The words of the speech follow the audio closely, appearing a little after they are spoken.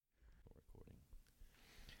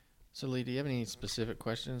So, Lee, do you have any specific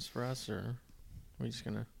questions for us, or are we just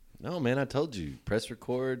gonna? No, man, I told you. Press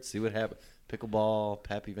record, see what happens. Pickleball,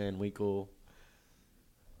 Pappy Van Winkle.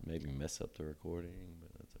 Maybe mess up the recording, but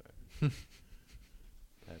that's all right.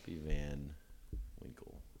 Pappy Van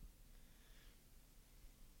Winkle.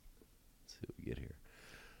 Let's see what we get here.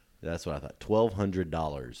 That's what I thought.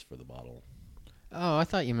 $1,200 for the bottle. Oh, I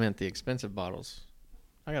thought you meant the expensive bottles.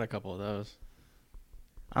 I got a couple of those.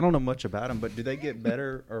 I don't know much about them, but do they get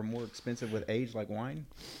better or more expensive with age like wine?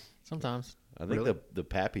 Sometimes. I think Really? the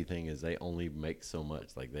Pappy thing is they only make so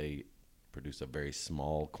much. Like they produce a very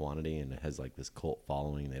small quantity, and it has like this cult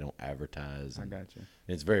following. They don't advertise. I And got you.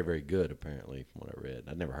 it's very, very good, apparently, from what I read.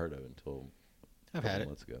 I'd never heard of it until I've a had Oh, it.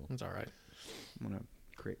 months ago. It's all right. I'm going to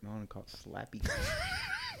create my own called Slappy.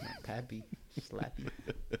 Not Pappy. Slappy.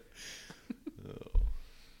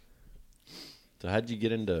 So how'd you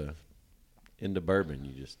get into bourbon?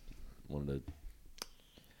 You just wanted to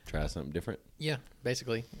try something different? Yeah,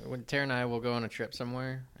 basically. When Tara and I will go on a trip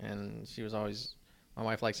somewhere, and she was always, my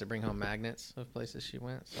wife likes to bring home magnets of places she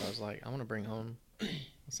went. So I was like, I want to bring home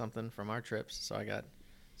something from our trips. So I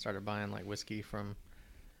started buying like whiskey from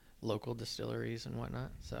local distilleries and whatnot.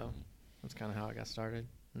 So that's kind of how I got started.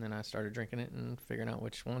 And then I started drinking it and figuring out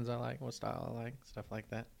which ones I like, what style I like, stuff like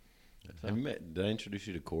that. So- Have you met? Did I introduce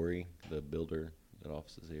you to Corey, the builder that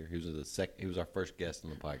offices here? He was He was our first guest on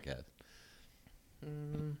the podcast.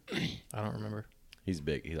 I don't remember. He's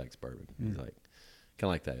big. He likes bourbon. He's like kind of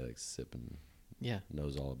like that. He likes sipping. Yeah,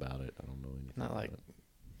 Knows all about it. I don't know anything. not like about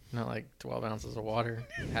not like 12 ounces of water,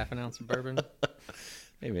 half an ounce of bourbon, it.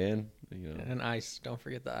 Hey man, you know and ice. Don't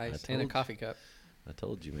forget the ice I and a told coffee cup. I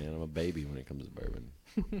told you, man. I'm a baby when it comes to bourbon.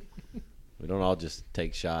 We don't all just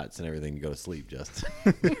take shots and everything to go to sleep, Justin.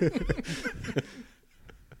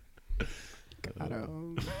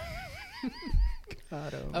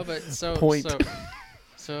 Oh, but so Point.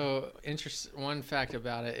 One fact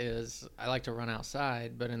about it is I like to run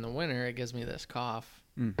outside, but in the winter it gives me this cough.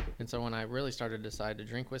 And so when I really started to decide to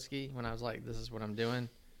drink whiskey, when I was like, this is what I'm doing,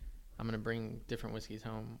 I'm going to bring different whiskeys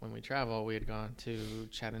home. When we travel, we had gone to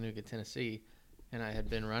Chattanooga, Tennessee, and I had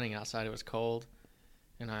been running outside. It was cold,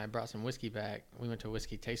 and I brought some whiskey back. We went to a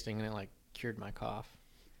whiskey tasting, and it like cured my cough.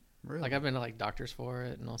 Really? Like I've been to like doctors for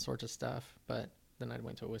it and all sorts of stuff, but then I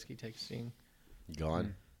went to a whiskey tasting.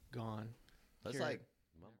 Gone. Gone. That's Cured. like